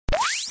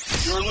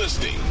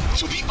listening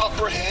to the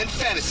Upper Hand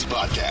Fantasy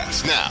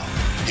Podcast. Now,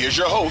 here's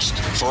your host,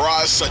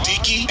 Faraz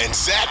Sadiki and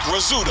Zach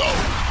Rizzuto.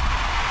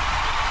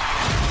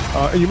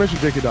 And you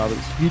mentioned J.K.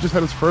 Dobbins. He just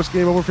had his first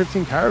game over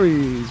 15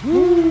 carries.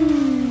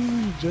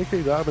 Woo!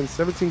 J.K. Dobbins,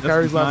 17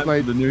 carries last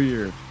night. The new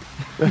year.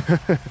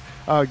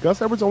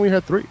 Gus Edwards only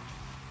had 3.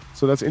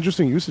 So that's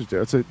interesting usage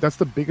there. That's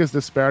the biggest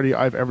disparity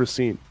I've ever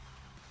seen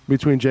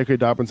between J.K.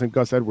 Dobbins and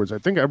Gus Edwards. I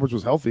think Edwards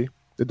was healthy.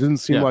 It didn't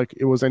seem like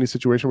it was any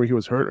situation where he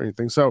was hurt or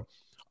anything. So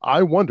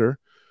I wonder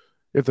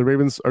if the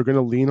Ravens are going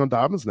to lean on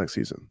Dobbins next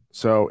season.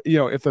 So,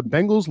 if the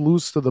Bengals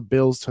lose to the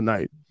Bills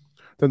tonight,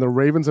 then the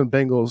Ravens and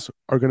Bengals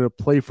are going to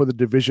play for the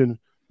division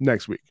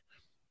next week.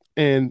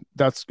 And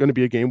that's going to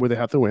be a game where they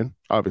have to win,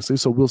 obviously.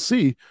 So we'll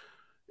see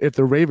if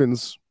the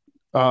Ravens,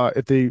 what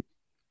kind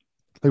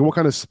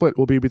of split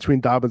will be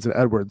between Dobbins and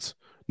Edwards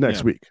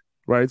next week,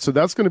 right? So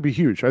that's going to be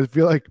huge. I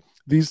feel like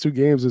these 2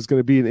 games is going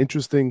to be an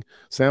interesting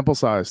sample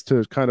size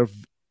to kind of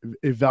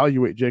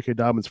evaluate J.K.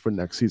 Dobbins for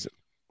next season.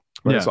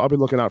 Right? So I'll be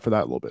looking out for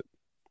that a little bit.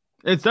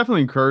 It's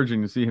definitely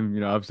encouraging to see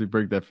him, obviously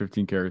break that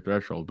 15 carry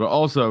threshold, but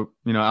also,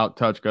 out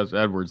touch Gus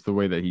Edwards the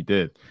way that he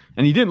did.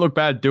 And he didn't look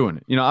bad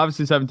doing it.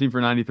 Obviously 17 for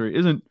 93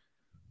 isn't,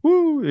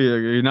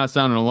 you're not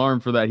sounding an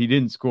alarm for that. He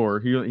didn't score.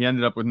 He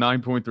ended up with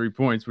 9.3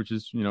 points, which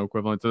is,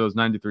 equivalent to those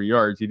 93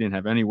 yards. He didn't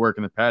have any work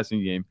in the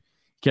passing game.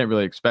 Can't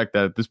really expect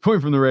that at this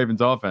point from the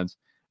Ravens offense.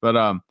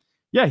 But,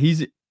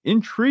 he's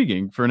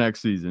intriguing for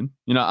next season.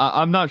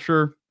 I'm not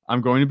sure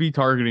I'm going to be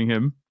targeting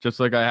him, just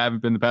like I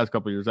haven't been the past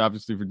couple of years,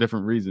 obviously for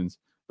different reasons.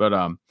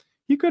 But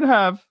he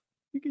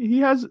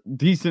has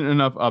decent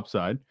enough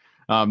upside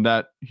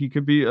that he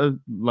could be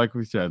like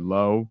we said,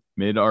 low,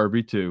 mid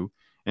RB2,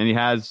 and he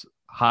has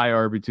high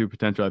RB2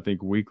 potential, I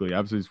think, weekly.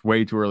 Obviously, it's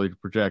way too early to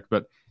project,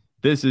 but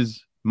this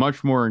is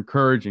much more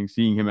encouraging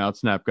seeing him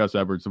outsnap Gus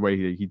Edwards the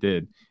way he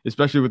did,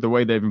 especially with the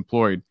way they've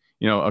employed,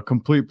 a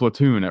complete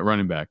platoon at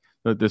running back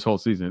this whole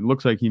season. It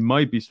looks like he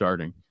might be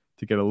starting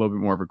to get a little bit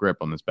more of a grip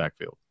on this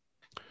backfield.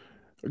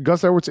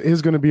 Gus Edwards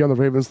is going to be on the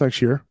Ravens next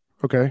year.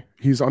 Okay.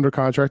 He's under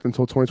contract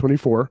until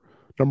 2024.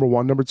 Number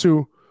one. Number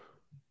two,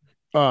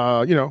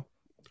 I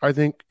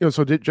think,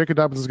 so J.K.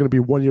 Dobbins is going to be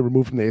 1 year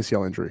removed from the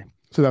ACL injury.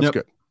 So that's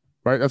good,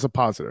 right? That's a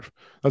positive.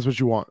 That's what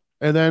you want.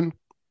 And then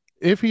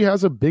if he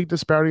has a big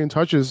disparity in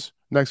touches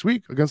next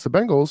week against the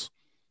Bengals,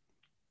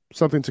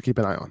 something to keep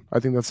an eye on. I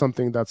think that's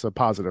something that's a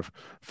positive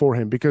for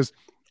him because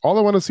all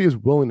I want to see is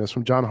willingness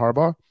from John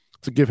Harbaugh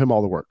to give him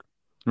all the work.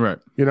 Right.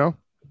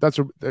 That's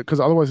because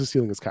otherwise his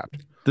ceiling is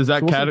capped. Does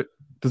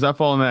that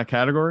fall in that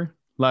category?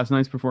 Last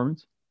night's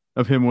performance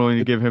of him willing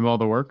to give him all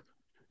the work?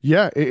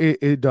 Yeah,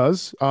 it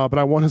does. But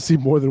I want to see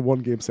more than 1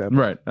 game sample.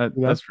 Right.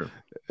 That's true.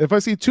 If I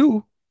see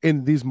 2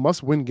 in these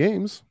must-win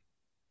games,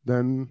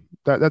 then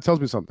that tells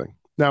me something.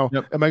 Now,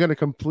 am I going to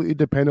completely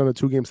depend on a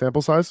 2-game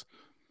sample size?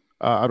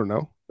 I don't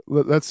know.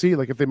 Let's see.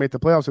 Like if they make the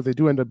playoffs, if they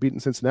do end up beating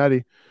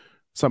Cincinnati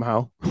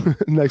somehow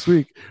next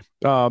week,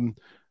 then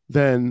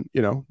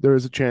there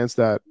is a chance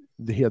that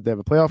they have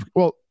a playoff.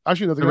 Well,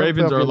 actually, no, the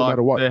Ravens are locked.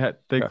 No matter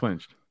what. They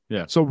clinched.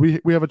 Yeah. So we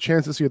have a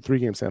chance to see a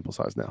 3-game sample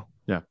size now.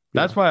 Yeah.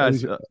 That's why at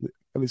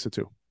least a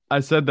 2. I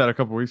said that a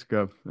couple weeks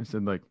ago. I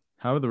said,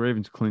 how are the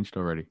Ravens clinched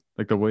already?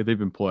 Like the way they've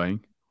been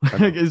playing.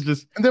 It's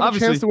just and they have a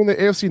chance to win the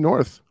AFC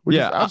North, which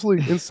is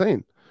absolutely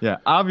insane. Yeah.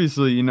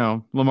 Obviously,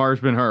 Lamar's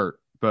been hurt,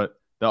 but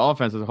the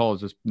offense as a whole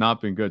has just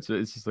not been good. So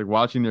it's just like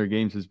watching their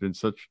games has been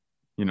such,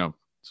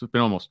 it's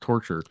been almost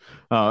torture.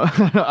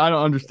 I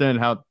don't understand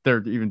how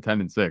they're even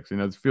 10-6.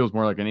 It feels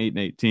more like an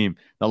 8-8 team.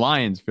 The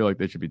Lions feel like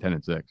they should be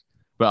 10-6,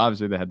 but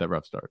obviously they had that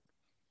rough start.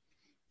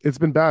 It's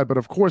been bad, but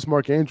of course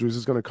Mark Andrews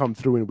is going to come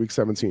through in week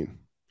 17.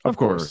 Of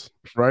course,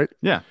 right?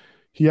 Yeah.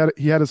 He had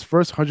his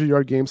first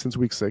 100-yard game since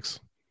week 6.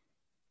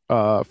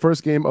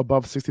 First game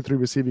above 63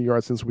 receiving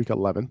yards since week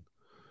 11.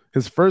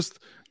 His first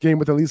game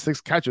with at least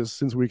 6 catches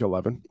since week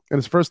 11, and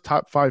his first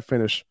top 5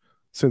 finish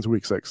since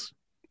week 6.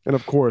 And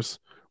of course,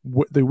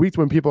 the week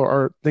when people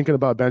are thinking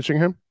about benching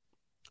him,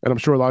 and I'm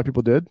sure a lot of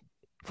people did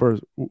for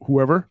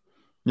whoever,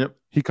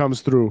 he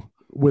comes through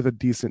with a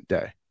decent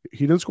day.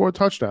 He didn't score a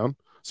touchdown,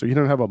 so he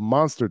didn't have a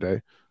monster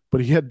day,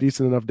 but he had a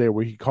decent enough day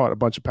where he caught a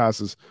bunch of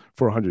passes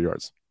for 100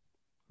 yards.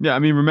 Yeah, I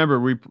mean, remember,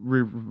 we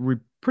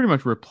pretty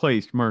much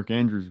replaced Mark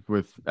Andrews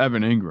with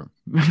Evan Ingram.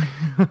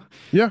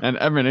 Yeah. And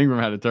Evan Ingram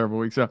had a terrible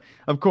week. So,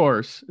 of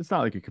course, it's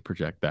not like you could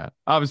project that.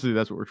 Obviously,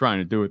 that's what we're trying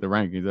to do with the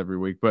rankings every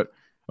week. But,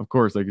 of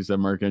course, like you said,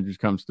 Mark Andrews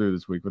comes through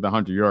this week with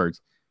 100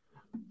 yards.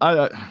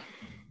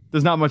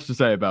 There's not much to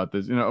say about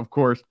this. Of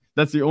course,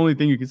 that's the only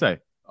thing you can say.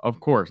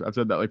 Of course. I've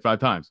said that like 5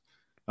 times.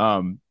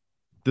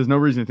 There's no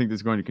reason to think this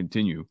is going to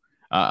continue.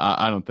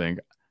 I don't think.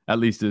 At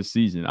least this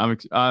season.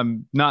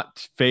 I'm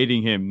not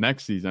fading him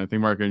next season. I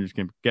think Mark Andrews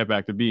can get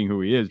back to being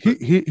who he is.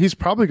 He's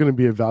probably going to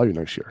be a value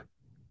next year.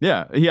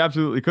 Yeah, he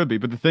absolutely could be.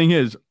 But the thing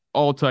is,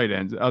 all tight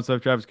ends outside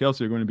of Travis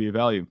Kelce are going to be a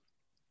value.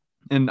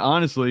 And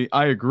honestly,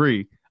 I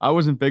agree. I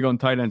wasn't big on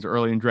tight ends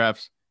early in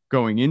drafts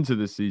going into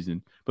this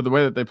season. But the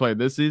way that they played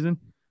this season,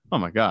 oh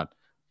my God.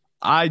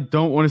 I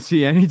don't want to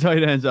see any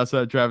tight ends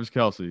outside of Travis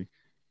Kelce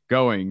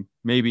going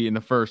maybe in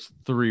the first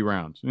 3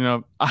 rounds.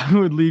 I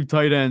would leave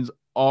tight ends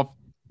off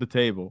the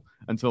table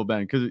until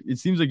then, because it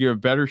seems like you have a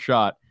better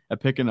shot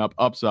at picking up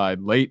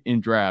upside late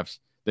in drafts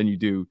than you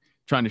do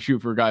trying to shoot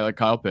for a guy like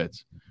Kyle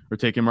Pitts or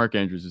taking Mark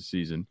Andrews this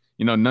season.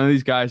 None of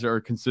these guys are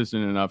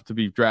consistent enough to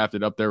be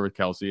drafted up there with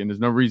Kelsey, and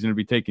there's no reason to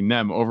be taking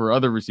them over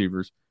other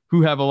receivers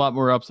who have a lot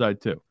more upside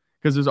too,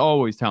 because there's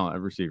always talent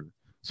at receiver.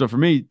 So for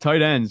me,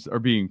 tight ends are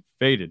being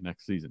faded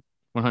next season,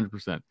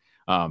 100%,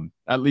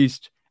 at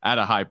least at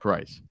a high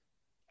price.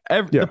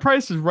 The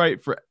price is right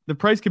the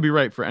price can be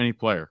right for any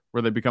player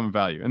where they become a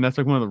value, and that's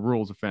like one of the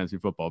rules of fantasy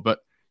football. But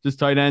just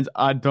tight ends,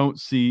 I don't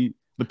see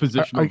the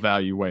positional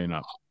value weighing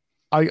up.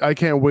 I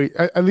can't wait,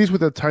 at least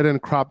with the tight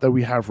end crop that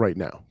we have right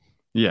now.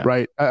 Yeah.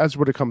 Right. That's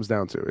what it comes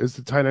down to, is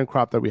the tight end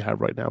crop that we have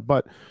right now.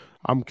 But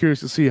I'm curious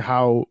to see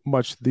how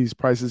much these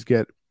prices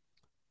get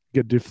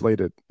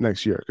deflated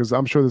next year, because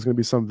I'm sure there's going to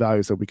be some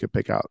values that we could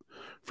pick out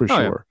for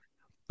sure.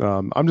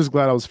 Yeah. I'm just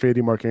glad I was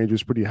fading Mark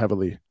Andrews pretty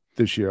heavily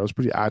this year. I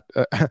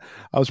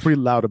was pretty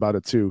loud about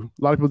it too.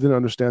 A lot of people didn't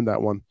understand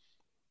that one.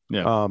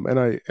 Yeah.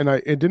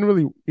 It didn't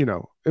really,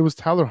 it was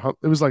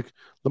it was like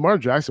Lamar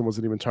Jackson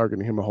wasn't even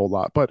targeting him a whole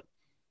lot, but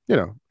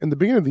in the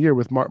beginning of the year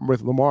with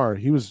Lamar,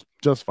 he was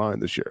just fine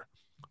this year.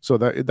 So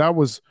that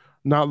was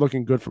not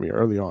looking good for me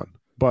early on.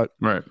 But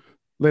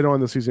later on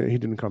in the season, he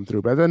didn't come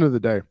through. But at the end of the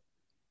day,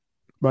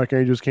 Mark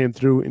Andrews came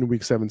through in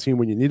week 17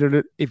 when you needed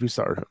it, if you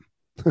started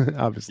him,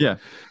 obviously. Yeah.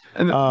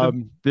 And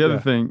the other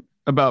thing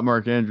about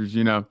Mark Andrews,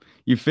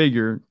 you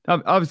figure,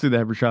 obviously they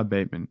have Rashad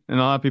Bateman, and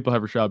a lot of people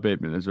have Rashad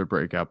Bateman as their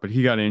breakout, but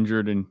he got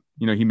injured and,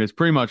 he missed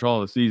pretty much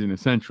all the season,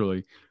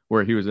 essentially,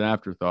 where he was an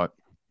afterthought.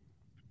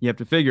 You have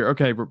to figure,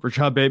 okay,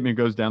 Rashad Bateman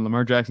goes down,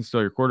 Lamar Jackson's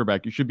still your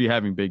quarterback. You should be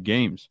having big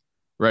games,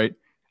 right?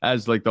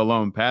 As like the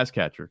lone pass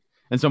catcher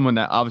and someone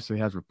that obviously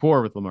has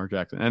rapport with Lamar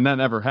Jackson. And that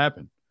never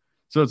happened.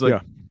 So it's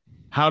like,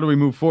 how do we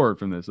move forward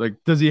from this? Like,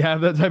 does he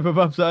have that type of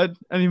upside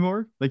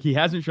anymore? Like, he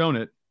hasn't shown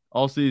it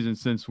all season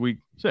since week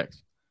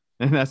 6.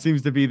 And that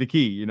seems to be the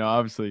key,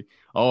 obviously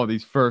all of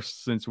these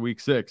firsts since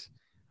week 6.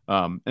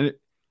 And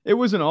it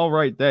was an all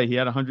right day. He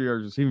had 100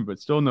 yards receiving, but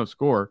still no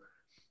score.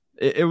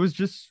 It was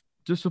just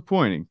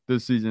disappointing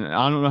this season.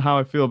 I don't know how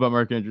I feel about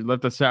Mark Andrews.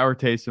 Left a sour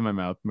taste in my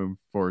mouth moving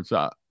forward.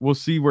 So we'll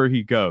see where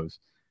he goes.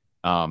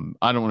 I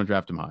don't want to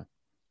draft him high.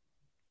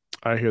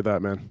 I hear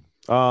that, man.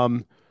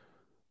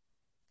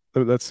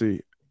 Let's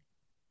see.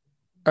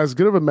 As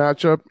good of a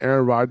matchup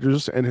Aaron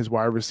Rodgers and his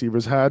wide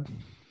receivers had,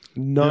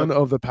 none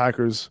of the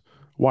Packers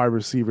wide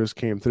receivers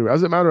came through.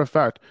 As a matter of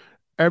fact,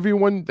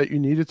 everyone that you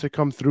needed to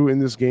come through in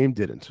this game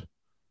didn't.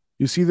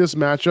 You see this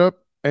matchup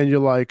and you're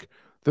like,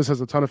 this has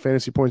a ton of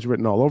fantasy points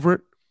written all over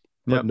it.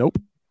 But nope.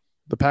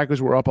 The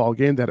Packers were up all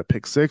game. They had a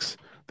pick 6.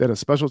 They had a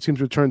special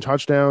teams return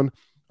touchdown.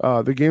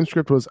 The game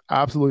script was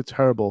absolutely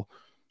terrible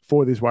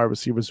for these wide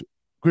receivers.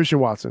 Christian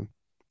Watson,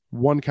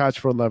 1 catch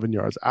for 11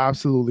 yards.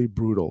 Absolutely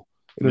brutal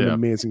in an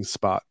amazing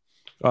spot.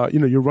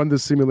 You run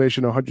this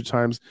simulation 100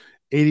 times,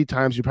 80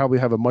 times, you probably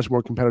have a much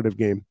more competitive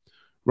game,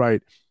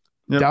 right?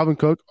 Yep. Dalvin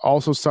Cook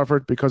also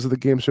suffered because of the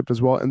game script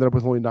as well. Ended up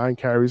with only 9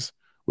 carries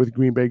with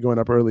Green Bay going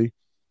up early.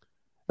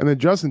 And then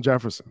Justin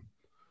Jefferson.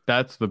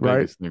 That's the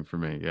biggest thing for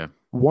me, yeah.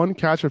 1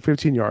 catch for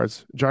 15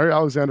 yards. Jaire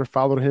Alexander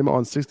followed him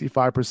on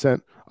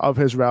 65% of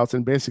his routes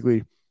and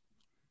basically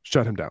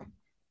shut him down.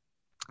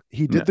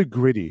 He did the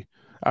gritty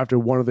after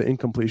one of the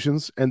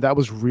incompletions, and that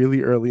was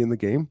really early in the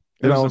game.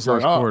 And I was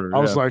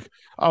like,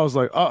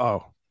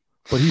 uh-oh.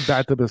 But he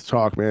backed up his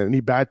talk, man. And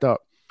he backed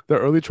up the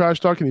early trash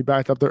talk and he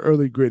backed up the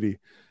early gritty.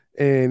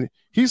 And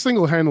he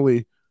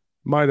single-handedly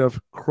might have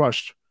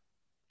crushed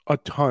a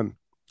ton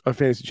of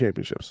fantasy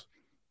championships.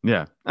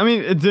 Yeah. I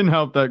mean, it didn't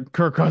help that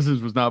Kirk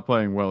Cousins was not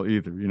playing well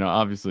either.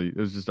 Obviously it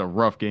was just a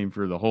rough game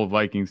for the whole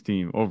Vikings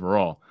team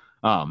overall.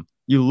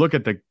 You look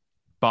at the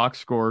box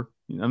score,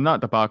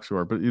 not the box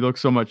score, but you look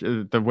so much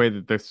at the way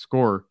that the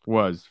score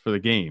was for the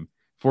game,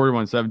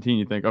 41-17,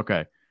 you think,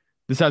 okay,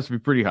 this has to be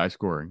pretty high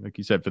scoring, like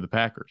you said, for the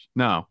Packers.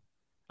 No,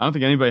 I don't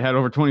think anybody had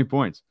over 20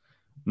 points.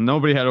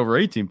 Nobody had over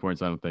 18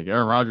 points, I don't think.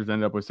 Aaron Rodgers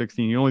ended up with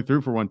 16. He only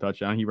threw for 1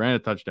 touchdown. He ran a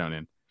touchdown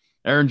in.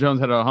 Aaron Jones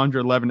had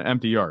 111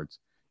 empty yards.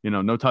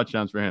 No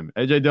touchdowns for him.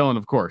 A.J. Dillon,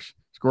 of course,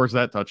 scores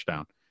that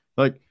touchdown.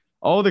 Like,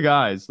 all the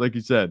guys, like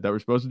you said, that were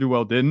supposed to do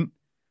well didn't.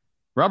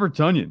 Robert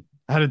Tonyan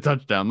had a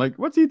touchdown. Like,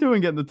 what's he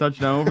doing getting the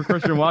touchdown over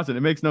Christian Watson?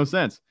 It makes no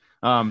sense.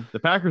 The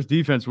Packers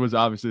defense was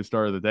obviously the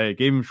star of the day. It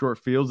gave them short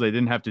fields. They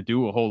didn't have to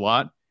do a whole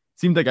lot. It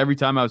seemed like every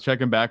time I was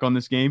checking back on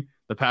this game,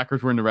 the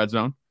Packers were in the red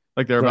zone.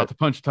 Like, they were about to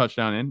punch a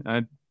touchdown in.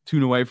 I'd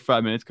tune away for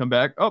 5 minutes, come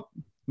back. Oh,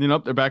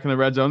 they're back in the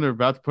red zone. They're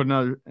about to put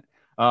another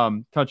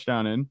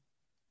touchdown in.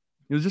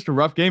 It was just a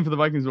rough game for the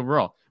Vikings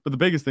overall. But the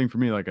biggest thing for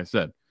me, like I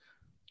said,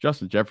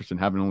 Justin Jefferson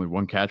having only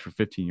 1 catch for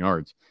 15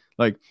 yards.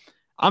 Like,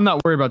 I'm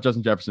not worried about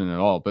Justin Jefferson at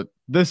all, but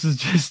this is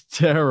just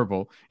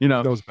terrible.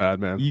 That was bad,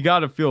 man. You got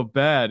to feel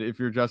bad if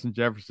you're Justin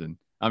Jefferson.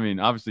 I mean,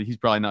 obviously, he's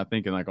probably not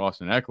thinking like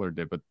Austin Eckler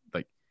did, but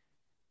like,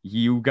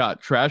 you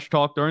got trash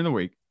talk during the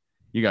week,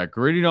 you got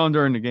gritted on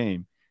during the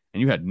game,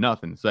 and you had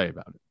nothing to say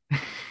about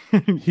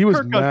it. He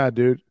was mad,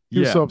 dude.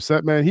 He was so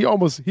upset, man. He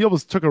almost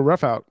took a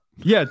ref out.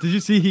 Yeah, did you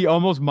see he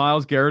almost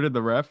Myles Garretted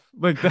the ref?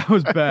 Like, that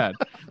was bad.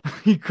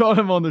 He caught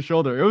him on the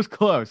shoulder. It was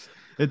close.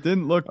 It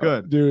didn't look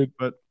good, dude.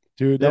 but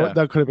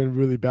that could have been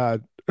really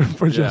bad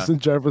for Justin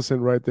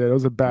Jefferson right there. It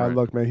was a bad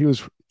look, man. He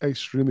was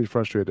extremely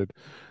frustrated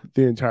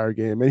the entire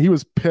game, and he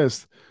was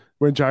pissed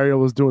when Jair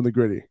was doing the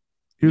gritty.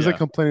 He was like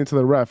complaining to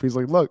the ref. He's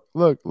like, look,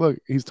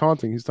 he's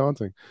taunting.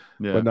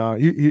 Yeah. But no,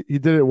 he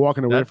did it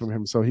walking away from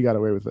him, so he got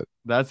away with it.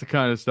 That's the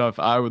kind of stuff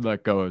I would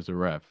let go as a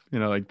ref.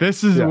 Like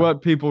this is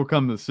what people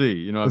come to see.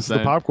 You know what I'm saying?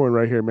 This is the popcorn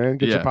right here, man.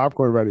 Get your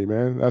popcorn ready,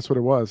 man. That's what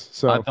it was.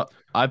 So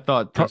I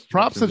thought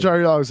props to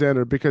Jair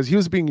Alexander because he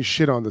was being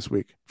shit on this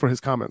week for his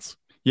comments.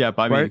 Yeah,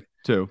 by me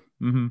too.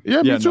 Mm-hmm.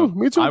 Yeah, me too.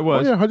 Me too. I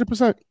was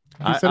 100%.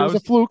 He said it was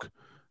a fluke.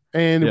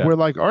 And we're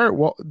like, all right,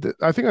 well,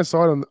 I think I said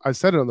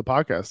it on the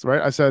podcast,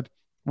 right? I said,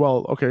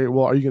 well, okay,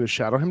 well, are you going to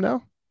shadow him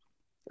now?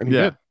 And he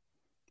did.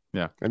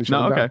 Yeah. And he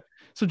shut him down.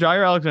 So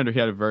Jair Alexander, he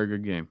had a very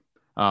good game.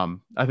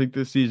 I think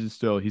this season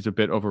still, he's a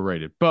bit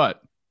overrated. But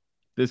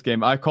this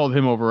game, I called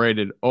him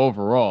overrated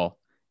overall.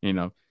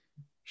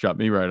 Shut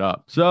me right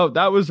up. So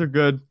that was a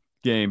good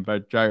game by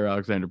Jair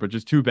Alexander, but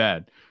just too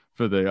bad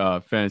for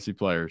the fantasy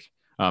players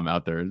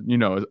out there.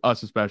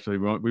 Us especially,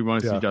 we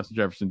want to see Justin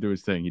Jefferson do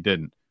his thing. He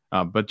didn't.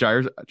 But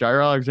Jair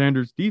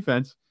Alexander's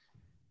defense,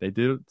 they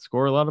did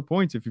score a lot of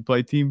points if you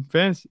play team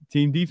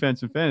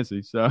defense in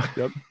fantasy. So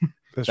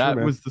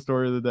that was the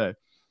story of the day.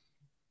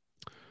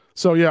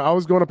 So I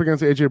was going up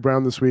against AJ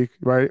Brown this week,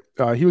 right?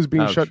 He was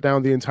being shut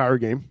down the entire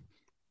game,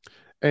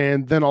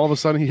 and then all of a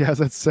sudden he has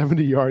that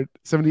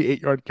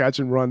 78-yard catch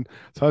and run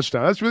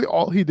touchdown. That's really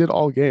all he did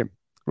all game,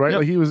 right?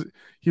 Like he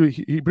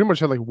pretty much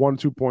had like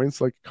 1-2 points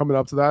like coming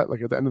up to that,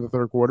 like at the end of the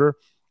third quarter,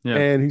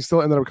 and he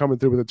still ended up coming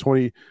through with a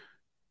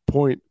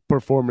 20-point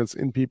performance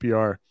in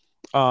PPR.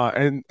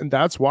 And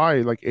that's why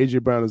like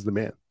AJ Brown is the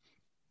man.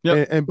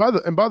 Yeah. And by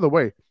the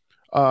way,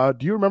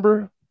 do you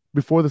remember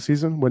before the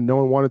season when no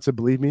one wanted to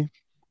believe me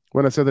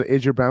when I said that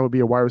AJ Brown would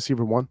be a wide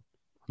receiver 1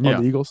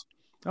 on the Eagles?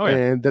 Oh yeah.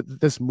 And that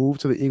this move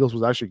to the Eagles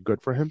was actually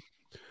good for him.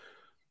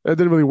 It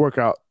didn't really work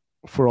out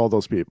for all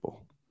those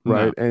people,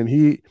 right? No. And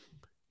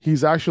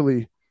he's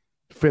actually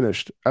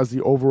finished as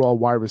the overall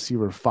wide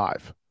receiver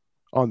 5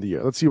 on the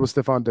year. Let's see what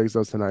Stephon Diggs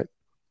does tonight,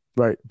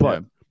 right?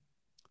 But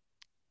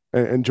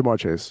and Jamar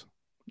Chase.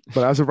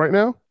 But as of right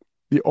now,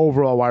 the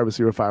overall wide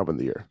receiver 5 on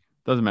the year.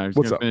 Doesn't matter.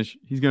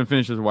 He's going to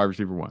finish as a wide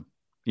receiver 1.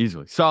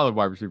 Easily. Solid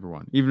wide receiver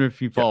 1. Even if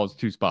he falls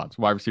 2 spots.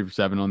 Wide receiver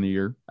 7 on the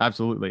year.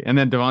 Absolutely. And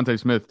then Devontae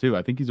Smith, too.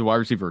 I think he's a wide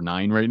receiver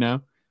 9 right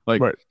now.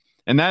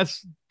 And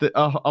that's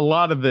a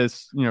lot of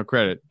this,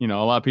 credit. A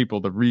lot of people,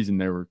 the reason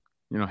they were,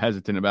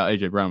 hesitant about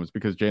AJ Brown was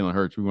because Jalen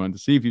Hurts. We wanted to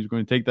see if he was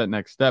going to take that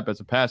next step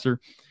as a passer.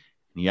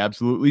 And he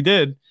absolutely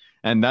did.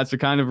 And that's the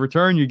kind of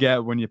return you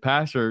get when your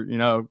passer,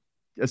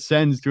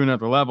 ascends to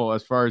another level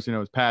as far as,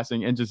 his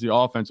passing and just the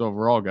offense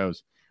overall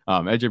goes.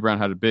 AJ Brown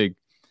had a big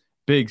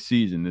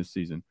season this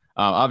season.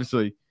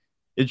 Obviously,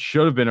 it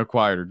should have been a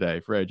quieter day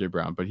for AJ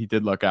Brown, but he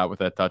did luck out with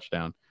that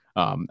touchdown.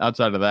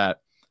 Outside of that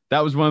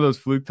was one of those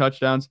fluke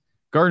touchdowns.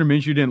 Gardner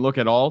Minshew didn't look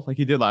at all like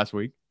he did last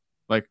week.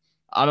 Like,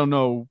 I don't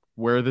know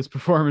where this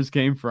performance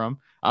came from.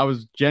 I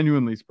was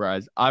genuinely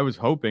surprised. I was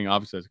hoping,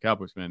 obviously, as a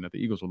Cowboys fan, that the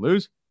Eagles would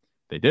lose.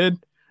 They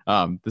did.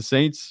 The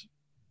Saints,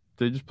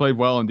 they just played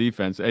well on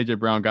defense. AJ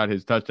Brown got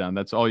his touchdown.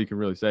 That's all you can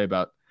really say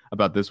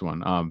about this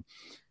one.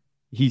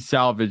 He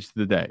salvaged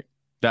the day.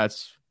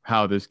 That's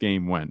how this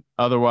game went.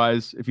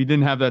 Otherwise, if he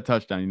didn't have that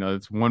touchdown,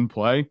 it's one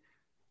play,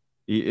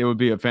 it would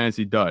be a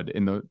fantasy dud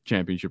in the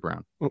championship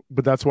round.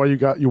 But that's why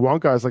you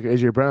want guys like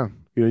AJ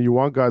Brown. You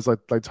want guys like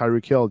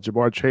Tyreek Hill,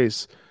 Jamar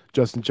Chase,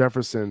 Justin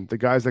Jefferson, the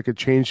guys that could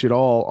change it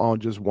all on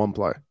just one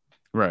play.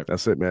 Right.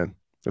 That's it, man.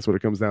 That's what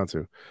it comes down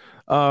to.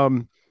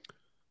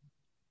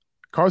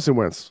 Carson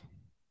Wentz.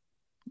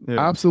 Yeah.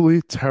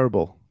 Absolutely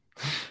terrible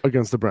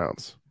against the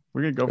Browns.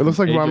 We're gonna go. It looks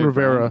like Ron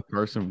Rivera.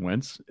 Carson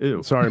Wentz.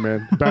 Ew. Sorry,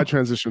 man. Bad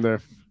transition there.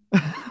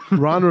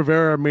 Ron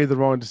Rivera made the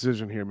wrong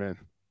decision here, man,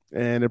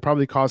 and it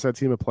probably cost that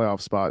team a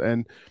playoff spot.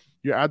 And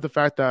you add the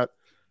fact that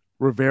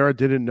Rivera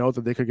didn't know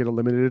that they could get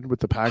eliminated with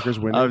the Packers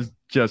winning. I was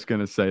just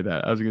gonna say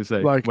that. I was gonna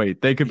say,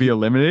 wait, they could be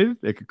eliminated.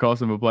 It could cost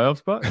them a playoff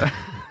spot.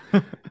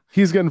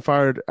 He's getting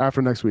fired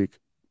after next week.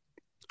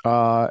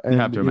 And you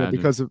have to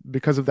imagine.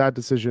 Because of that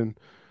decision,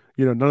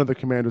 none of the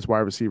Commanders'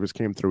 wide receivers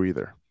came through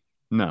either.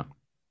 No.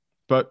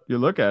 But you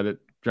look at it,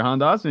 Jahan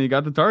Dotson, he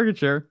got the target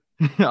share.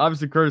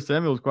 Obviously, Curtis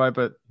Samuel was quiet,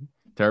 but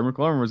Terry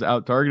McLaurin was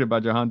out-targeted by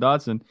Jahan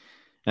Dotson.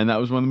 And that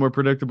was one of the more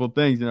predictable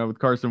things, with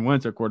Carson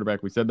Wentz at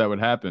quarterback. We said that would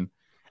happen.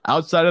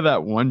 Outside of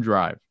that one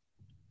drive,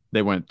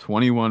 they went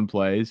 21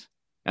 plays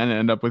and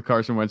end up with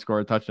Carson Wentz score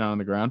a touchdown on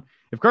the ground.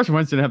 If Carson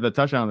Wentz didn't have that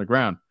touchdown on the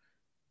ground,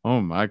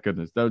 oh, my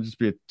goodness, that would just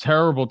be a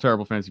terrible,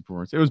 terrible fantasy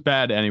performance. It was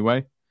bad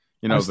anyway.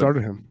 I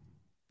started him.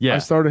 Yeah. I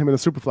started him in the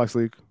Superflex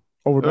League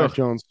over Mac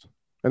Jones.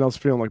 And I was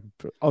feeling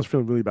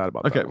really bad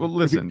about that. Okay, well,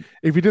 listen.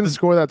 If he didn't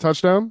score that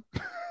touchdown,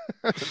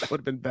 that would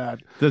have been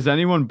bad. Does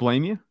anyone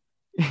blame you,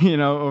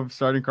 of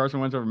starting Carson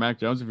Wentz over Mac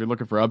Jones if you're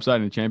looking for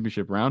upside in the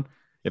championship round?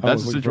 If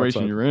that's the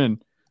situation you're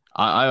in,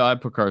 I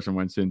put Carson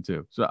Wentz in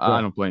too. So I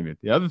don't blame you.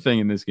 The other thing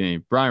in this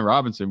game, Brian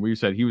Robinson, we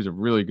said he was a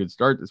really good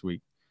start this week.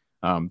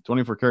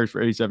 24 carries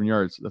for 87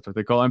 yards. That's what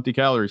they call empty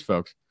calories,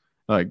 folks.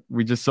 Like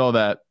we just saw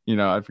that,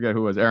 I forget who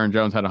it was. Aaron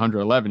Jones had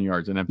 111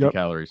 yards in empty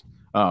calories.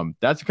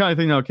 That's the kind of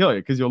thing that'll kill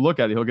you because you'll look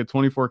at it. He'll get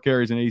 24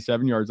 carries and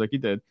 87 yards like he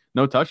did.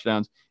 No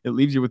touchdowns. It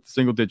leaves you with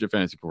single-digit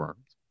fantasy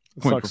performance.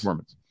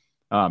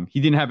 He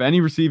didn't have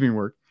any receiving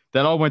work.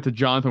 That all went to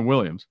Jonathan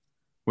Williams,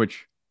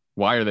 which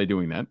why are they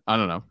doing that? I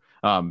don't know.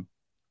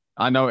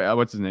 I know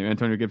what's his name.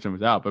 Antonio Gibson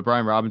was out, but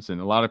Brian Robinson,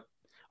 a lot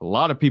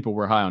of people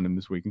were high on him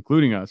this week,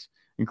 including us.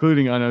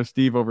 Including, I know,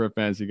 Steve over at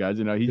Fantasy Guys.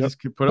 He just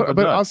put up.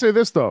 But I'll say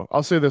this though.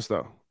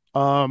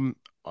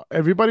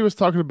 Everybody was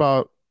talking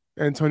about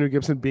Antonio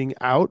Gibson being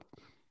out,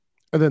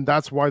 and then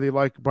that's why they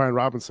like Brian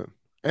Robinson.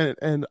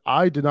 And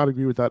I did not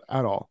agree with that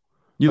at all.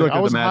 You look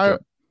at the matchup.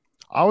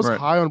 I was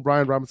high on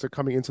Brian Robinson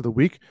coming into the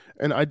week,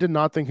 and I did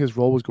not think his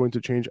role was going to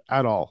change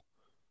at all,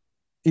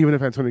 even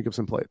if Antonio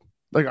Gibson played.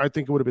 Like I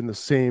think it would have been the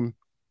same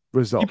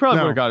result. He probably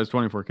would have got his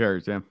 24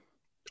 carries. Yeah.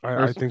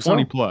 I think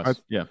 20 so.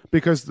 plus. Yeah.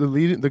 Because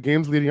the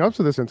games leading up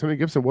to this, Antonio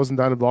Gibson wasn't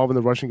that involved in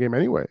the rushing game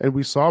anyway. And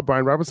we saw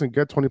Brian Robinson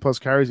get 20 plus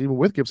carries even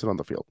with Gibson on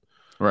the field.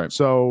 Right.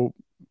 So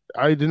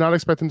I did not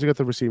expect him to get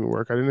the receiving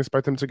work. I didn't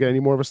expect him to get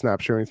any more of a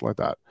snap share or anything like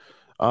that.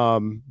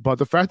 But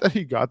the fact that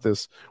he got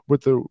this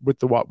with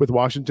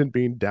Washington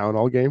being down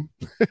all game,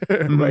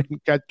 right,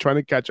 trying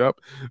to catch up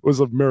was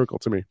a miracle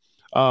to me.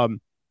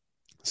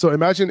 So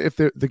imagine if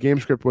the game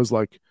script was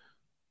like,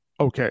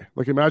 okay,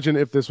 like imagine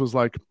if this was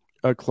like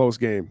a close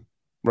game.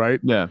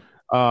 Right. Yeah.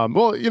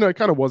 Well, it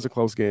kind of was a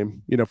close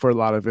game, for a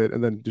lot of it.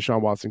 And then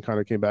Deshaun Watson kind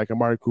of came back.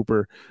 Amari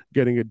Cooper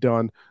getting it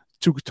done.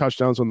 2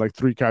 touchdowns on like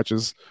 3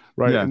 catches,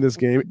 right, in this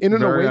game. In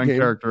an away game.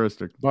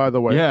 Uncharacteristic. By the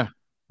way. Yeah.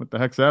 What the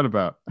heck's that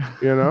about?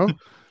 But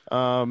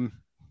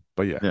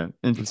yeah. Yeah.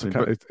 Interesting.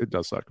 It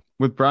does suck.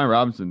 With Brian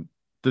Robinson,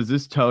 does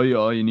this tell you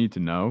all you need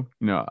to know?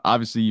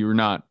 Obviously you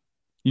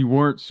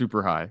weren't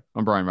super high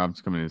on Brian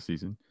Robinson coming into the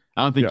season.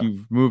 I don't think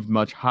you've moved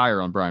much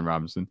higher on Brian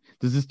Robinson.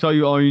 Does this tell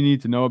you all you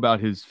need to know about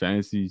his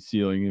fantasy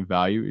ceiling and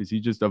value? Is he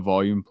just a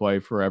volume play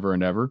forever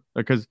and ever?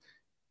 Because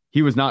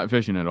he was not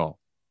efficient at all,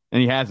 and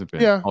he hasn't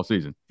been all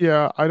season.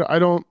 Yeah, I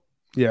don't.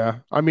 Yeah,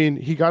 I mean,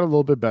 he got a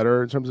little bit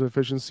better in terms of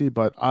efficiency,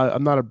 but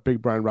I'm not a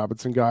big Brian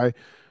Robinson guy.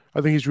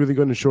 I think he's really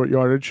good in short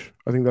yardage.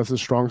 I think that's his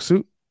strong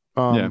suit.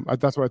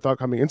 That's what I thought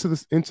coming into the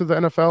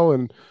NFL,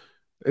 and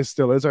it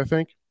still is. I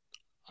think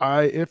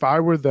if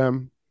I were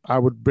them, I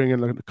would bring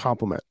in a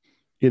compliment.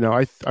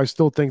 I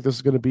still think this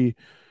is going to be,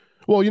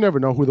 well, you never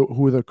know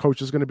who the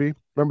coach is going to be.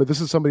 Remember,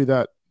 this is somebody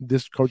that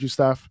this coaching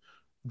staff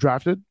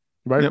drafted,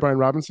 right? Yep. Brian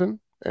Robinson.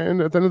 And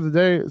at the end of the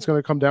day, it's going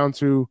to come down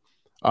to,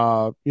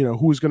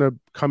 who's going to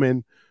come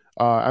in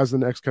as the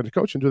next kind of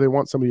coach. And do they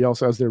want somebody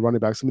else as their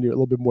running back, somebody a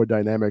little bit more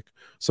dynamic,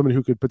 somebody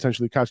who could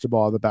potentially catch the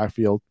ball in the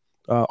backfield?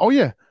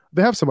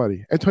 They have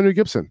somebody, Antonio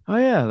Gibson. Oh,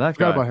 yeah, that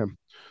guy.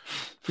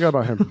 Forgot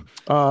about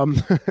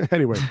him.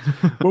 Anyway,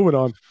 moving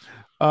on.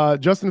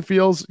 Justin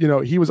Fields,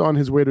 he was on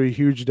his way to a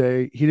huge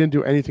day. He didn't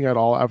do anything at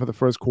all after the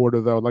first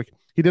quarter, though. Like,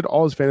 he did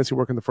all his fantasy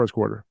work in the first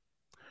quarter.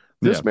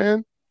 This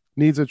man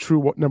needs a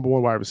true number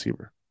 1 wide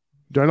receiver.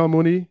 Darnell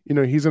Mooney,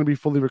 he's going to be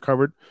fully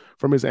recovered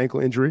from his ankle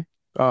injury,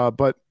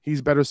 but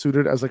he's better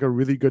suited as like a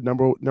really good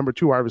number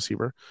 2 wide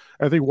receiver.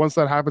 And I think once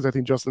that happens, I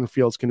think Justin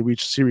Fields can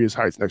reach serious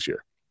heights next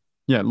year.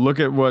 Yeah, look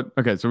at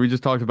okay, so we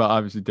just talked about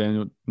obviously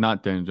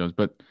not Daniel Jones,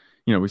 but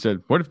we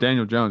said, what if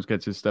Daniel Jones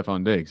gets his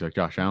Stephon Diggs like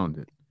Josh Allen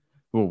did?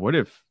 Well, what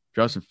if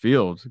Justin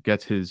Fields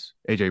gets his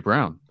A.J.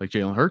 Brown like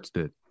Jalen Hurts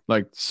did?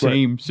 Like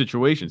same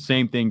situation,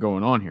 same thing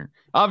going on here.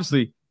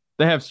 Obviously,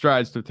 they have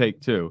strides to take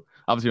too,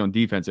 obviously on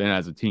defense and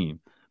as a team.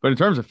 But in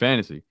terms of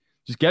fantasy,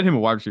 just get him a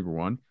wide receiver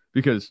 1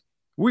 because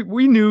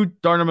we knew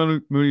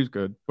Darnell Mooney was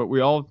good, but we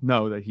all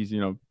know that he's,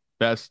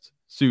 best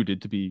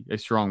suited to be a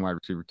strong wide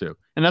receiver 2.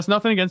 And that's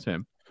nothing against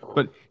him,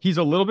 but he's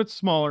a little bit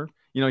smaller.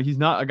 He's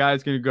not a guy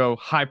that's going to go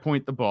high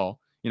point the ball.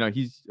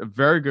 He's a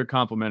very good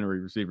complementary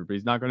receiver, but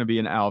he's not going to be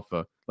an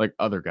alpha like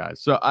other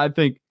guys. So I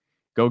think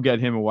go get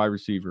him a wide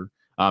receiver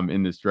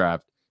in this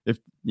draft.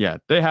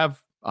 They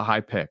have a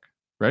high pick,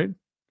 right?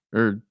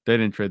 Or they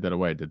didn't trade that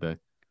away, did they?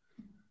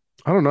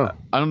 I don't know.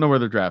 I don't know where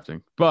they're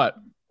drafting, but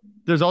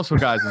there's also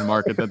guys in the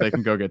market that they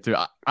can go get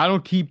to. I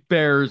don't keep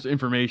Bears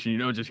information,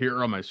 just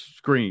here on my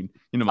screen.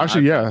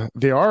 Actually,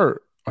 they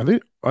are.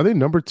 Are they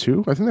number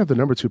 2? I think they have the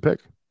number 2 pick.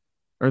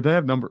 Or they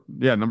have number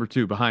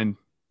 2 behind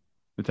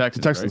the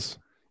Texans.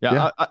 Right?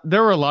 Yeah.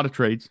 There were a lot of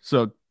trades,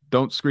 so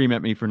don't scream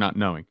at me for not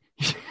knowing.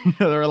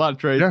 There are a lot of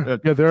trades.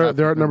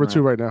 They're at number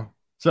 2 right now.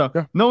 So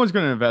no one's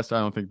going to invest, I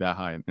don't think, that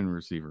high in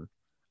receiver.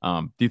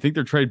 Do you think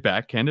they're trade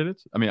back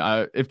candidates? I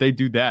mean, if they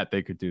do that,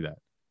 they could do that.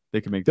 They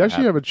could make. They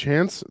actually have a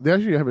chance. They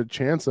actually have a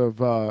chance of.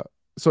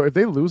 So if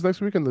they lose next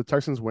week and the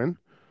Texans win,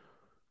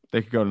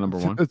 they could go to number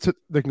 1.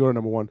 They can go to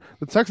number 1.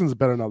 The Texans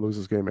better not lose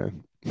this game,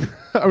 man.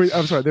 I mean,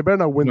 I'm sorry, they better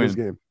not win this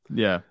game.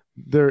 Yeah,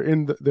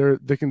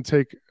 they can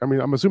take. I mean,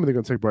 I'm assuming they're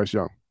going to take Bryce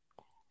Young.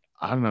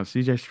 I don't know.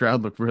 CJ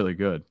Stroud looked really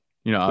good.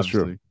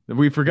 Obviously.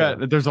 We forget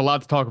that there's a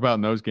lot to talk about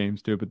in those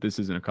games too, but this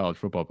isn't a college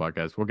football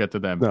podcast. We'll get to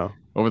them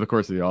over the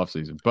course of the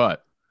offseason.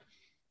 But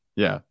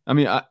yeah, I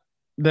mean,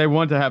 they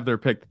want to have their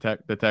pick,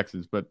 the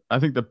Texans, but I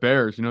think the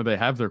Bears, they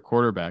have their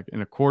quarterback,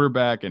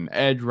 an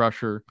edge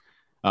rusher,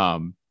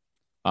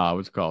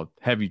 what's it called,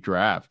 heavy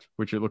draft,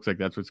 which it looks like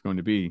that's what's going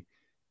to be.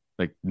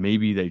 Like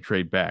maybe they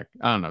trade back.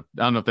 I don't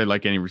know if they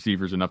like any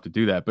receivers enough to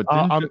do that, but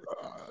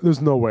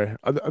there's no way.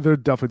 They're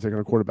definitely taking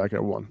a quarterback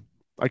at 1.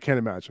 I can't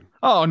imagine.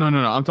 Oh no!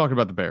 I'm talking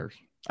about the Bears.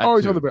 Oh,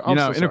 he's on the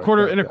Bears.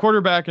 A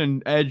quarterback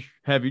and edge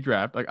heavy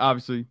draft. Like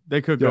obviously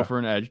they could go for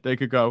an edge. They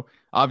could go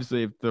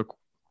obviously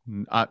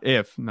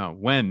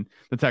when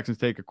the Texans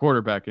take a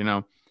quarterback,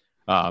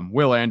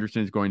 Will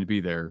Anderson is going to be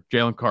there.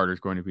 Jalen Carter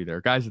is going to be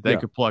there. Guys that they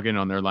could plug in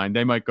on their line.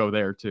 They might go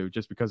there too,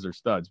 just because they're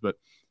studs. But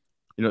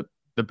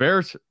the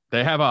Bears,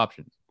 they have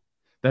options.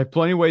 They have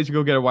plenty of ways to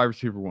go get a wide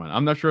receiver 1.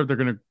 I'm not sure if they're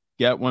going to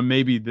get one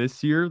maybe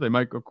this year. They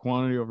might go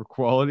quantity over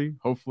quality.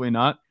 Hopefully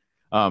not.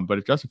 But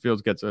if Justin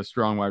Fields gets a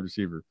strong wide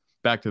receiver,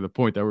 back to the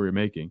point that we were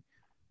making,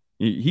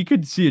 he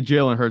could see a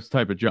Jalen Hurts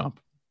type of jump.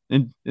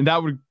 And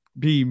that would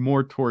be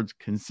more towards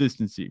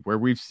consistency, where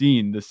we've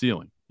seen the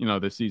ceiling,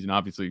 this season,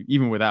 obviously,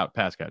 even without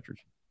pass catchers.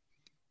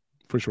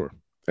 For sure.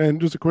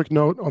 And just a quick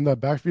note on that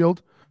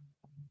backfield,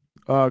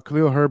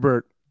 Khalil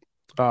Herbert,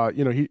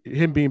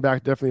 him being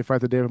back definitely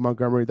affected David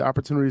Montgomery. The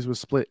opportunities was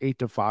split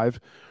 8-5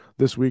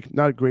 this week.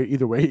 Not great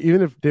either way.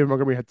 Even if David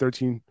Montgomery had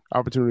 13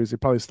 opportunities, they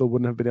probably still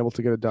wouldn't have been able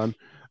to get it done.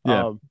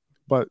 Yeah.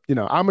 But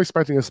I'm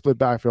expecting a split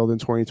backfield in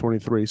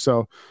 2023.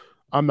 So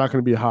I'm not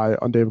going to be high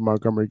on David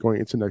Montgomery going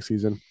into next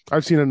season.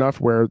 I've seen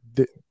enough where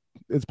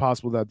it's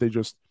possible that they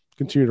just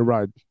continue to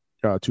ride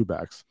 2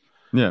 backs.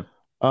 Yeah.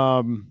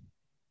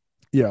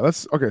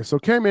 That's okay. So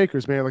Cam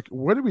Akers, man, like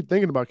what are we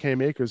thinking about Cam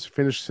Akers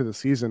finish to the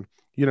season?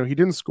 He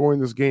didn't score in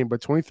this game,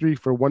 but 23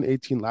 for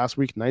 118 last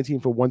week, 19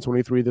 for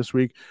 123 this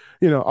week,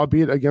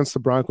 albeit against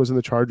the Broncos and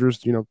the Chargers,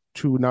 2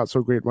 not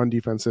so great run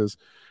defenses.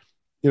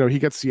 He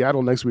gets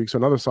Seattle next week, so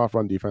another soft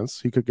run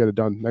defense. He could get it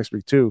done next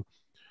week too.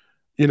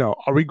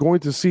 Are we going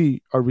to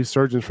see a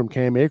resurgence from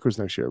Cam Akers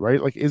next year,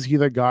 right? Like, is he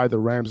the guy the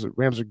Rams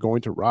are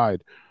going to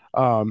ride?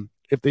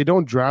 If they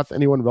don't draft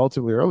anyone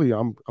relatively early,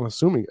 I'm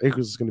assuming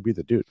Akers is going to be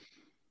the dude.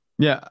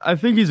 Yeah, I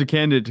think he's a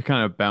candidate to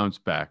kind of bounce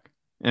back.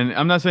 And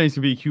I'm not saying it's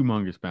going to be a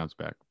humongous bounce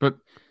back, but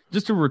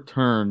just a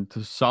return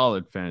to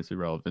solid fantasy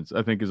relevance,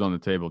 I think, is on the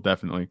table,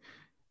 definitely.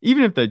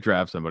 Even if they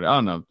draft somebody, I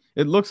don't know.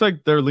 It looks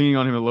like they're leaning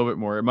on him a little bit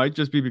more. It might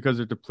just be because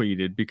they're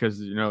depleted,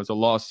 because, it's a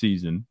lost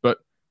season. But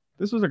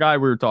this was a guy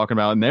we were talking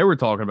about, and they were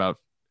talking about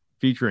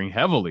featuring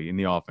heavily in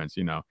the offense,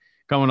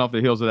 coming off the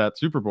heels of that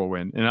Super Bowl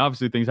win. And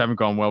obviously things haven't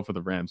gone well for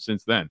the Rams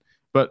since then.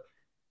 But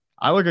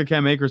I look at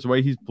Cam Akers, the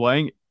way he's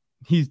playing,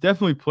 he's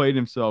definitely played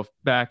himself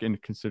back into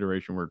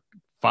consideration where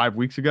 5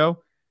 weeks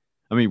ago,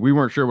 we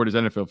weren't sure what his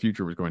NFL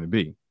future was going to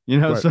be,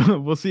 Right. So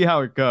we'll see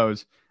how it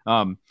goes.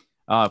 And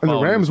the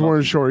Rams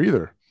weren't sure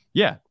either.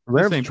 Yeah. The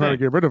Rams were trying to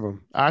get rid of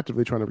him,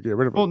 actively trying to get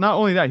rid of him. Well, not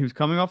only that, he was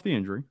coming off the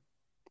injury,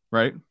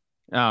 right?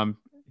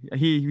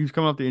 He was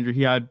coming off the injury.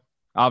 He had,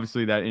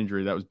 obviously, that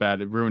injury that was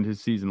bad. It ruined his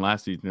season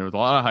last season. There was a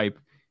lot of hype.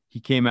 He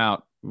came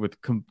out with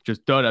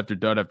just dud after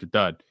dud after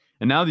dud.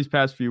 And now these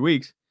past few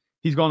weeks,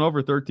 he's gone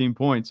over 13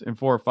 points in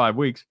 4 or 5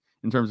 weeks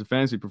in terms of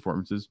fantasy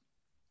performances.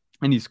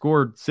 And he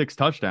scored 6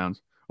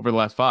 touchdowns over the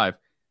last 5.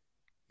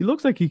 He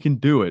looks like he can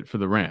do it for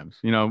the Rams.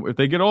 If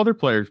they get all their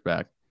players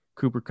back,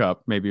 Cooper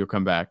Kupp, maybe he'll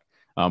come back.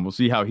 We'll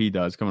see how he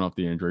does coming off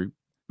the injury.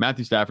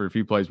 Matthew Stafford, if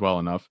he plays well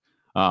enough,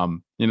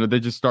 they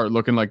just start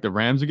looking like the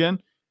Rams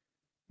again.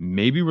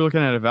 Maybe we're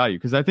looking at a value,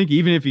 because I think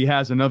even if he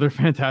has another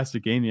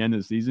fantastic game at the end of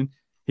the season,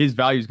 his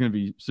value is going to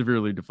be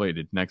severely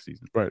deflated next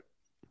season. Right.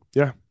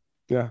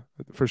 Yeah,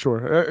 for sure.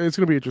 It's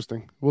going to be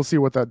interesting. We'll see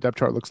what that depth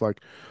chart looks like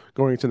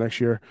going into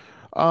next year.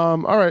 All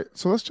right,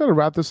 so let's try to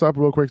wrap this up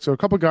real quick. So a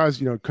couple guys,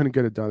 couldn't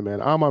get it done,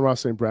 man. Amon-Ra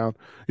St. Brown,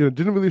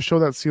 didn't really show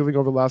that ceiling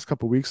over the last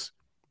couple of weeks.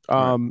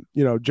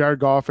 Jared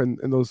Goff and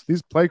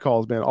these play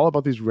calls, man, all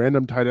about these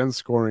random tight ends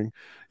scoring,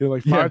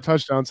 5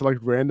 touchdowns to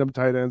random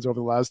tight ends over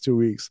the last 2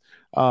 weeks.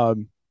 3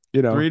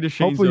 to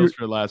Shane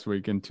Zylstra last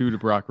week and 2 to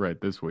Brock Wright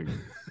this week.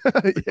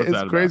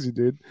 It's crazy,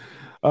 dude.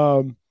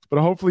 But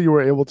hopefully you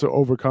were able to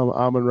overcome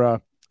Amon-Ra.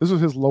 This was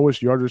his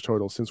lowest yardage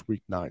total since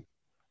week 9.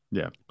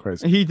 Yeah.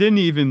 Crazy. He didn't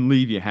even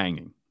leave you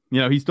hanging.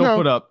 He still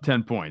put up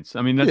 10 points.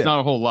 That's not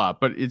a whole lot,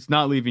 but it's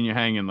not leaving you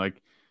hanging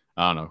like,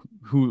 I don't know,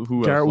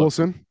 who Garrett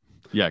Wilson.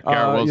 Yeah,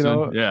 Garrett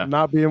Wilson.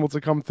 Not being able to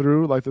come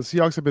through. Like, the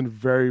Seahawks have been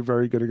very,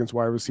 very good against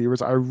wide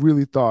receivers. I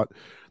really thought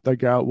that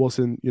Garrett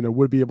Wilson,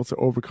 would be able to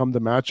overcome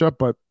the matchup,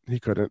 but he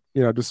couldn't.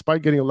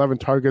 Despite getting 11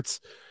 targets,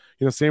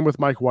 same with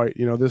Mike White.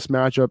 This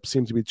matchup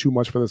seemed to be too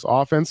much for this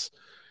offense.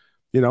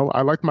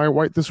 I liked Mike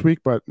White this week,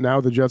 but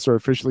now the Jets are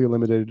officially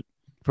eliminated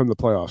from the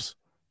playoffs.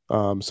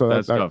 So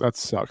that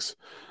sucks.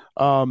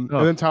 And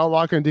then Tyler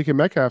Lockett and DK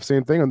Metcalf,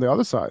 same thing on the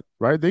other side,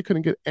 right? They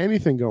couldn't get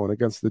anything going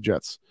against the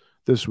Jets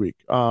this week.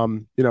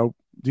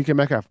 DK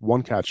Metcalf,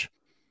 1 catch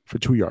for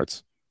 2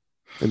 yards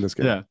in this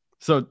game. Yeah.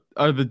 So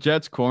are the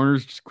Jets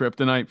corners just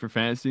kryptonite for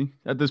fantasy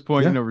at this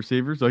point?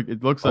 Receivers, like,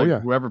 it looks like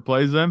whoever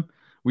plays them.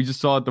 We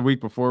just saw it the week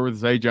before with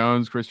Zay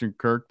Jones, Christian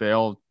Kirk. They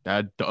all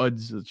had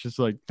duds. It's just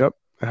like, yep,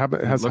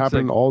 it has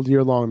happened all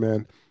year long,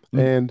 man. Mm-hmm.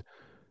 And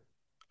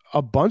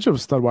a bunch of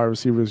stud wide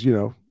receivers,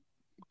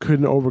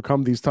 couldn't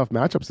overcome these tough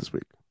matchups this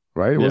week,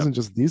 right? It wasn't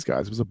just these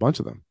guys. It was a bunch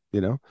of them,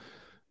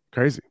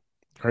 Crazy.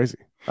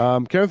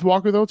 Kenneth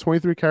Walker, though,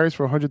 23 carries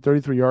for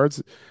 133 yards.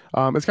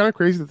 It's kind of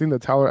crazy to think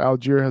that Tyler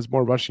Algier has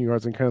more rushing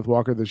yards than Kenneth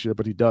Walker this year,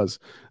 but he does,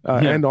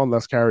 and on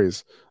less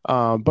carries.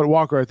 But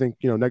Walker, I think,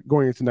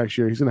 going into next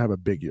year, he's going to have a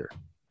big year.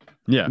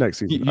 Yeah, next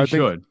season. He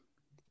should.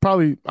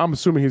 Probably, I'm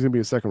assuming he's going to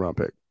be a second-round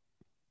pick.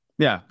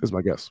 Yeah. Is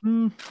my guess.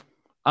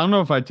 I don't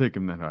know if I'd take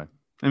him that high.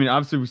 I mean,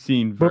 obviously, we've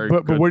seen But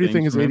where do you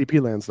think his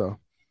ADP lands, though?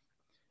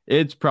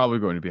 It's probably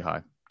going to be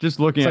high. Just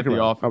looking at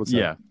the offense,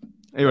 yeah,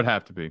 it would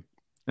have to be.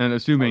 And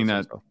assuming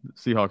that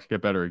Seahawks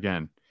get better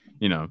again,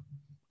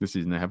 this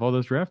season they have all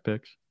those draft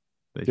picks.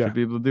 They should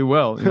be able to do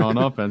well on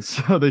offense,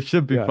 so they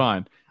should be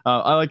fine.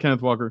 I like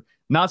Kenneth Walker.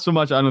 Not so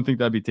much. I don't think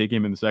that'd be taking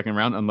him in the second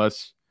round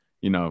unless,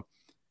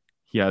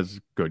 he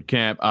has good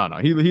camp. I don't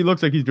know. He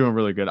looks like he's doing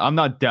really good. I'm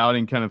not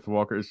doubting Kenneth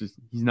Walker. It's just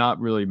he's not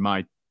really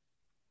my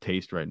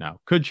taste right now.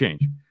 Could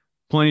change.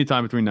 Plenty of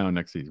time between now and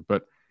next season.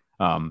 But,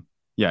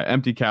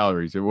 empty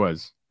calories it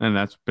was. And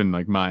that's been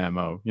like my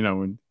MO,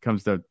 when it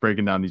comes to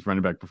breaking down these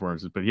running back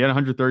performances. But he had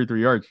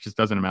 133 yards. It just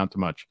doesn't amount to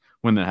much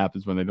when that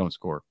happens when they don't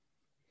score.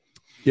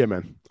 Yeah,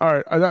 man. All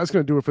right. That's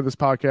going to do it for this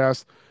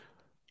podcast.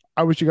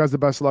 I wish you guys the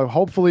best of luck.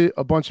 Hopefully,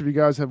 a bunch of you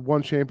guys have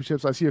won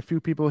championships. I see a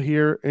few people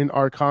here in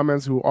our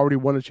comments who already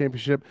won a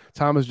championship.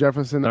 Thomas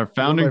Jefferson. Our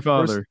founding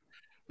father.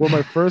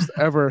 My first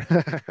ever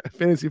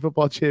fantasy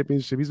football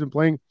championship. He's been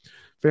playing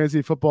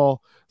fantasy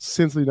football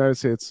since the United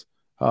States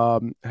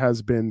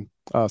has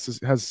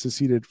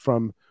seceded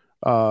from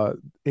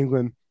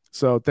England.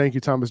 So thank you,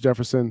 Thomas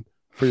Jefferson,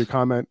 for your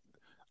comment.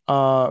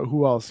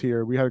 Who else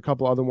here? We had a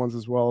couple other ones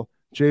as well.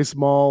 Jay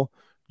Small,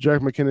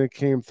 Jack McKinnon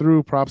came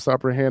through. Props to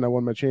Upper Hand. I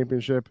won my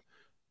championship.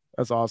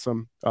 That's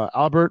awesome.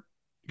 Albert,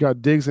 you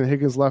got Diggs and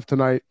Higgins left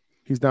tonight.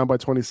 He's down by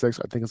 26.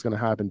 I think it's going to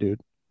happen,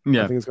 dude.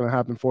 Yeah. I think it's going to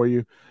happen for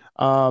you.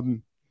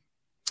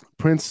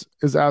 Prince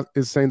is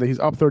saying that he's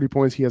up 30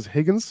 points. He has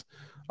Higgins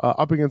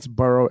up against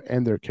Burrow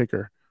and their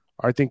kicker.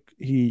 I think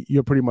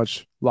you're pretty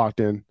much locked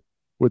in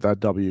with that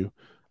W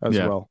as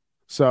well.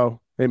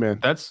 So, hey, man,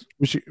 that's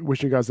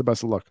wish you guys the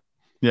best of luck.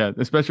 Yeah,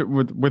 especially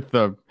with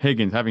the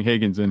having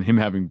Higgins and him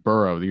having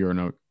Burrow,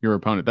 your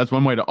opponent. That's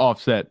one way to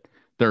offset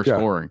their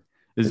scoring.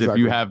 If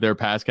you have their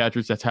pass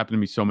catchers. That's happened to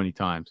me so many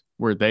times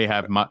where they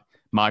have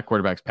my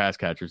quarterback's pass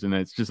catchers, and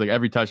it's just like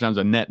every touchdown's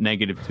a net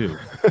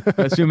 -2,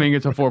 assuming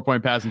it's a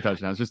 4-point passing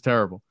touchdown. It's just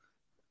terrible.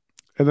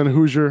 And then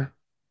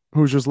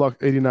Hoosiers luck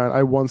 89.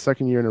 I won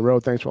second year in a row.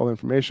 Thanks for all the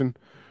information.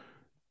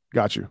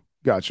 Got you.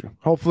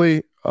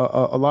 Hopefully,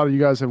 a lot of you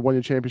guys have won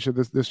your championship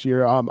this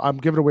year. I'm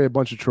giving away a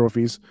bunch of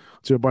trophies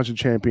to a bunch of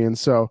champions.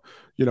 So,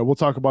 we'll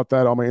talk about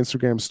that on my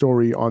Instagram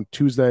story on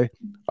Tuesday.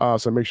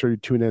 So make sure you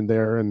tune in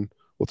there, and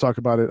we'll talk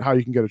about it, how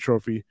you can get a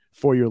trophy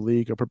for your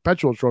league, a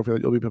perpetual trophy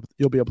that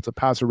you'll be able to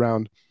pass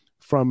around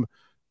from,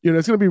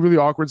 it's going to be really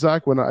awkward,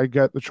 Zach, when I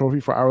get the trophy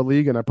for our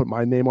league and I put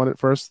my name on it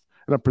first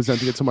and I'm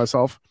presenting it to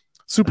myself.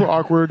 Super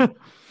awkward, a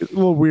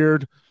little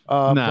weird,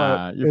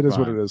 but it is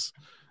what it is.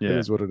 Yeah. It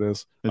is what it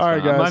is. All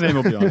right, guys. My name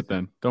will be on it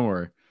then. Don't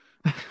worry.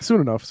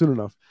 Soon enough.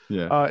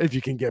 Yeah. If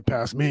you can get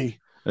past me.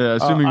 Yeah,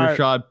 assuming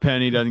Rashad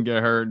Penny doesn't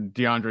get hurt,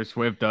 DeAndre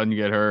Swift doesn't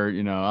get hurt.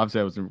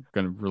 Obviously I was going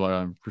to rely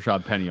on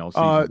Rashad Penny all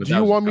season. Do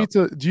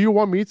you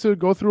want me to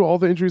go through all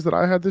the injuries that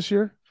I had this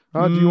year?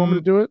 Do you want me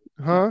to do it?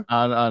 Huh?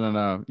 I don't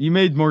know. You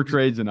made more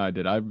trades than I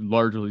did. I've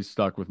largely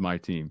stuck with my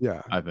team.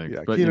 Yeah, I think.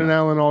 Yeah, but, Keenan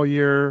Allen all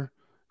year.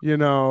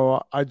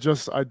 I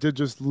did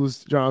just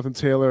lose Jonathan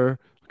Taylor.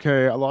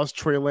 Okay, I lost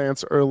Trey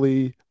Lance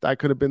early. That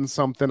could have been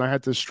something. I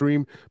had to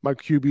stream my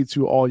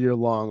QB2 all year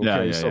long.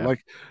 Okay,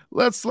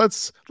 let's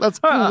cool it.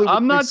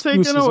 I'm not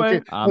taking away.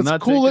 Okay?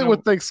 Let's cool it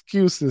with the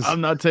excuses.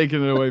 I'm not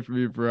taking it away from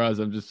you, Faraz.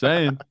 I'm just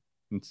saying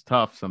it's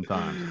tough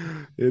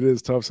sometimes. It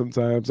is tough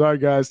sometimes. All right,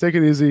 guys, take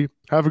it easy.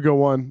 Have a good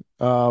one.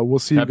 We'll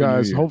see you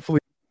guys hopefully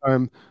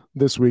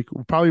this week.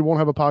 We probably won't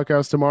have a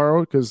podcast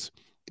tomorrow because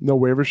no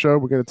waiver show.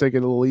 We're going to take it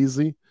a little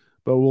easy.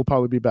 But we'll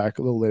probably be back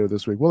a little later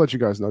this week. We'll let you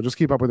guys know. Just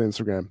keep up with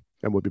Instagram,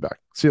 and we'll be back.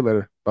 See you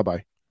later.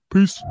 Bye-bye.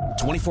 Peace.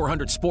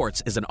 2400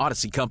 Sports is an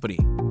Odyssey company.